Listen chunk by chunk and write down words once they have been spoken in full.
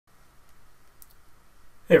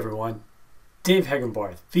Hey everyone, Dave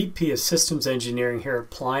Hegenbarth, VP of Systems Engineering here at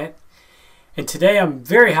Pliant, and today I'm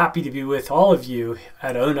very happy to be with all of you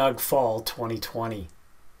at ONUG Fall 2020.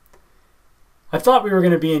 I thought we were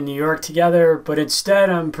going to be in New York together, but instead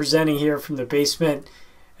I'm presenting here from the basement,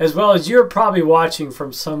 as well as you're probably watching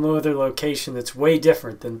from some other location that's way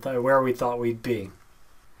different than where we thought we'd be.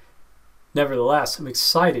 Nevertheless, I'm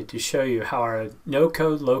excited to show you how our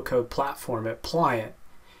no-code, low-code platform at Pliant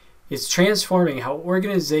is transforming how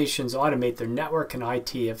organizations automate their network and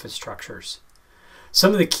IT infrastructures.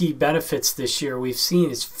 Some of the key benefits this year we've seen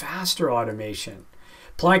is faster automation.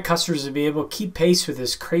 Pliant customers will be able to keep pace with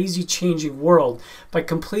this crazy changing world by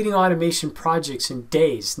completing automation projects in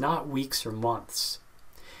days, not weeks or months.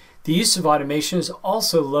 The use of automation has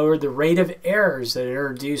also lowered the rate of errors that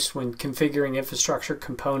are introduced when configuring infrastructure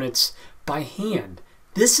components by hand.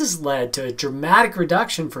 This has led to a dramatic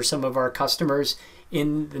reduction for some of our customers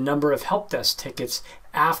in the number of help desk tickets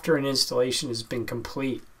after an installation has been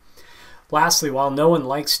complete. Lastly, while no one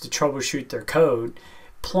likes to troubleshoot their code,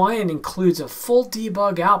 Pliant includes a full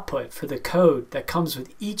debug output for the code that comes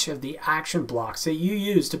with each of the action blocks that you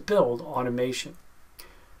use to build automation.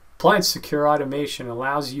 Pliant's secure automation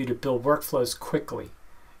allows you to build workflows quickly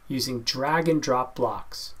using drag and drop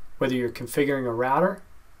blocks. Whether you're configuring a router,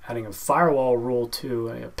 adding a firewall rule to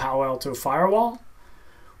a PaloAlto firewall,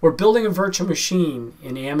 or building a virtual machine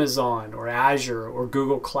in Amazon or Azure or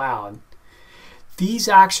Google Cloud, these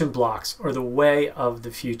action blocks are the way of the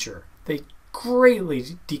future. They greatly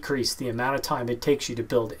decrease the amount of time it takes you to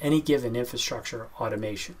build any given infrastructure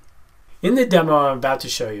automation. In the demo I'm about to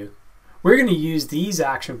show you, we're going to use these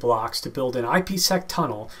action blocks to build an IPSEC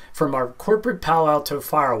tunnel from our corporate PaloAlto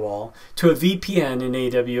firewall to a VPN in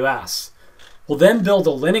AWS. We'll then build a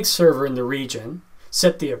Linux server in the region,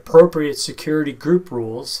 set the appropriate security group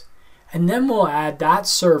rules, and then we'll add that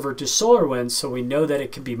server to SolarWinds so we know that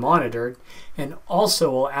it can be monitored, and also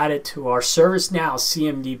we'll add it to our ServiceNow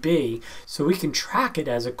CMDB so we can track it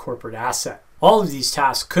as a corporate asset. All of these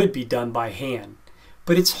tasks could be done by hand,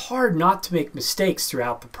 but it's hard not to make mistakes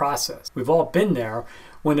throughout the process. We've all been there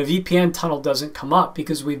when a VPN tunnel doesn't come up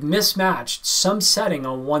because we've mismatched some setting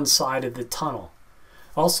on one side of the tunnel.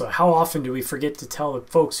 Also, how often do we forget to tell the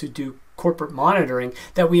folks who do corporate monitoring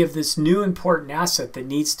that we have this new important asset that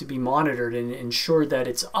needs to be monitored and ensure that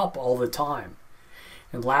it's up all the time?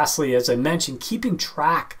 And lastly, as I mentioned, keeping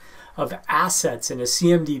track of assets in a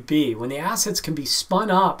CMDB when the assets can be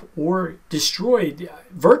spun up or destroyed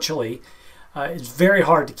virtually, it's very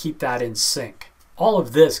hard to keep that in sync. All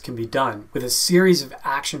of this can be done with a series of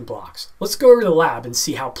action blocks. Let's go over to the lab and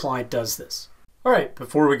see how Pliant does this. All right,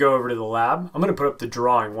 before we go over to the lab, I'm going to put up the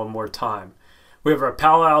drawing one more time. We have our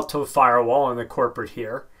PaloAlto firewall in the corporate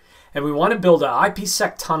here, and we want to build an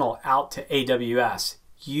IPSEC tunnel out to AWS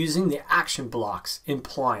using the action blocks in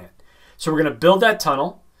Pliant. So we're going to build that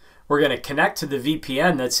tunnel. We're going to connect to the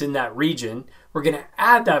VPN that's in that region. We're going to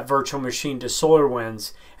add that virtual machine to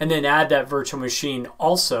SolarWinds, and then add that virtual machine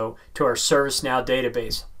also to our ServiceNow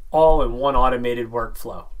database, all in one automated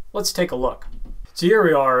workflow. Let's take a look. So here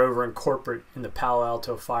we are over in corporate in the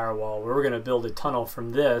PaloAlto firewall, where we're going to build a tunnel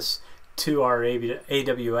from this to our AWS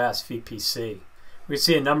VPC. We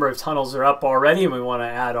see a number of tunnels are up already, and we want to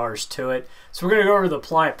add ours to it. So we're going to go over to the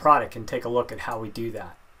Pliant product and take a look at how we do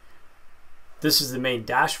that. This is the main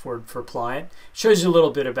dashboard for Pliant. It shows you a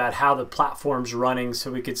little bit about how the platform's running,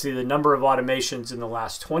 so we could see the number of automations in the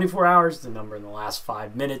last 24 hours, the number in the last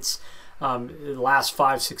 5 minutes, the last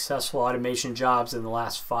 5 successful automation jobs, and the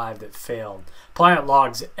last 5 that failed. Pliant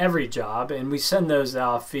logs every job, and we send those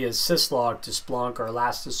out via syslog to Splunk or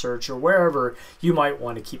Elasticsearch or wherever you might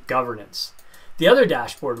want to keep governance. The other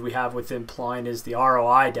dashboard we have within Pliant is the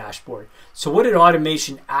ROI dashboard. So what did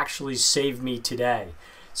automation actually save me today?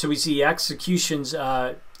 So we see executions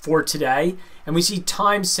for today, and we see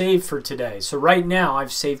time saved for today. So right now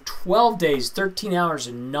I've saved 12 days, 13 hours,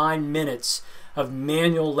 and 9 minutes of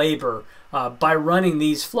manual labor by running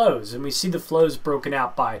these flows. And we see the flows broken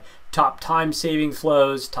out by top time-saving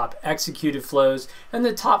flows, top executed flows, and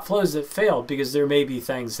the top flows that failed because there may be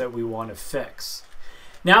things that we want to fix.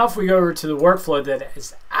 Now if we go over to the workflow that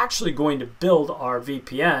is actually going to build our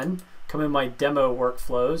VPN, come in my demo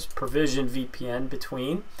workflows, provision VPN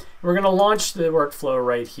between, we're going to launch the workflow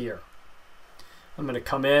right here. I'm going to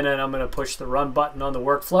come in and I'm going to push the run button on the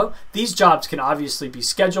workflow. These jobs can obviously be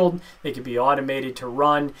scheduled. They can be automated to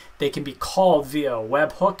run. They can be called via a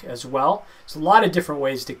webhook as well. There's a lot of different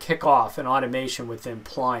ways to kick off an automation within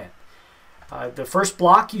Pliant. The first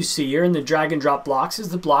block you see here in the drag and drop blocks is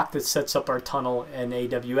the block that sets up our tunnel in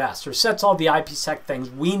AWS, or sets all the IPSEC things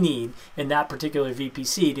we need in that particular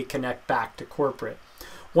VPC to connect back to corporate.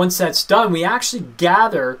 Once that's done, we actually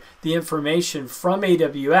gather the information from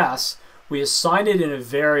AWS. We assign it in a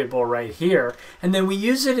variable right here, and then we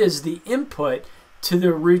use it as the input to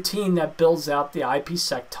the routine that builds out the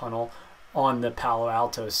IPSEC tunnel on the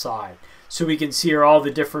PaloAlto side. So we can see here all the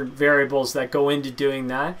different variables that go into doing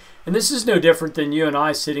that. And this is no different than you and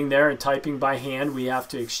I sitting there and typing by hand. We have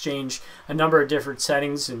to exchange a number of different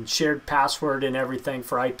settings and shared password and everything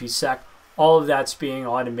for IPSEC. All of that's being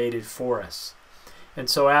automated for us. And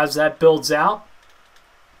so as that builds out,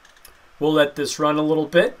 we'll let this run a little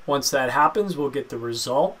bit. Once that happens, we'll get the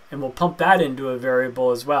result, and we'll pump that into a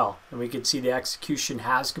variable as well. And we can see the execution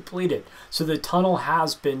has completed. So the tunnel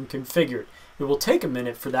has been configured. It will take a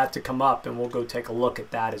minute for that to come up, and we'll go take a look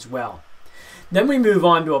at that as well. Then we move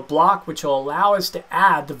on to a block which will allow us to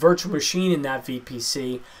add the virtual machine in that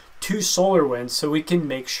VPC to SolarWinds so we can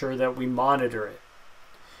make sure that we monitor it.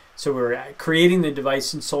 So we're creating the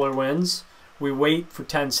device in SolarWinds. We wait for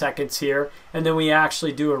 10 seconds here, and then we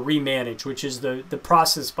actually do a remanage, which is the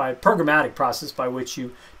programmatic process by which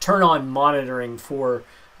you turn on monitoring for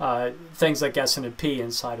things like SNMP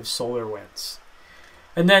inside of SolarWinds.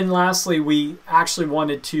 And then lastly, we actually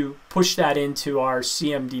wanted to push that into our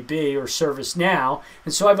CMDB or ServiceNow,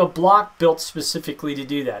 and so I have a block built specifically to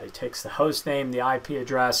do that. It takes the host name, the IP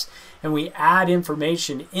address, and we add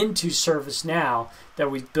information into ServiceNow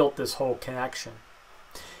that we've built this whole connection.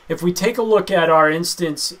 If we take a look at our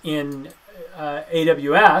instance in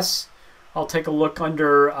AWS, I'll take a look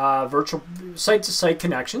under virtual site-to-site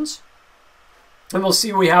connections. And we'll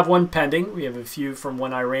see we have one pending. We have a few from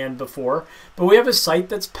when I ran before. But we have a site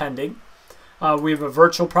that's pending. We have a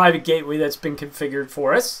virtual private gateway that's been configured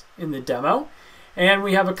for us in the demo. And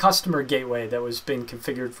we have a customer gateway that was been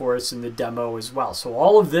configured for us in the demo as well. So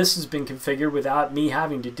all of this has been configured without me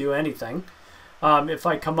having to do anything. If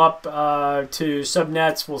I come up to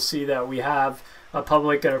subnets, we'll see that we have a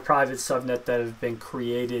public and a private subnet that have been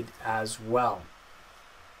created as well.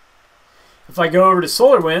 If I go over to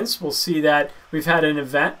SolarWinds, we'll see that we've had an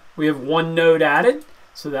event. We have one node added,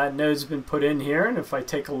 so that node's been put in here. And if I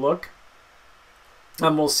take a look,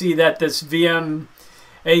 we'll see that this VM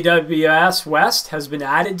AWS West has been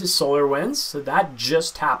added to SolarWinds, so that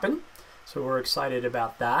just happened. So we're excited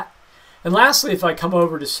about that. And lastly, if I come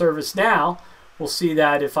over to ServiceNow, we'll see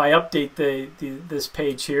that if I update this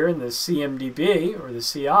page here in the CMDB or the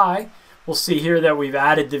CI, we'll see here that we've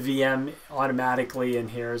added the VM automatically in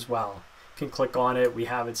here as well. You can click on it. We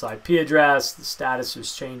have its IP address. The status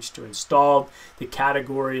is changed to installed. The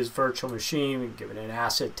category is virtual machine. We can give it an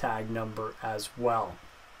asset tag number as well.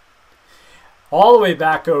 All the way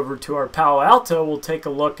back over to our PaloAlto, we'll take a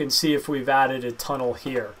look and see if we've added a tunnel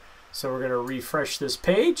here. So we're going to refresh this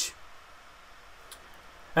page.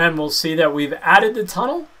 And we'll see that we've added the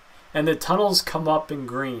tunnel, and the tunnels come up in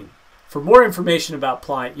green. For more information about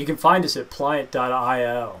Pliant, you can find us at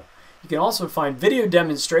pliant.io. You can also find video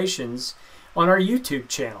demonstrations on our YouTube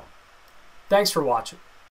channel. Thanks for watching.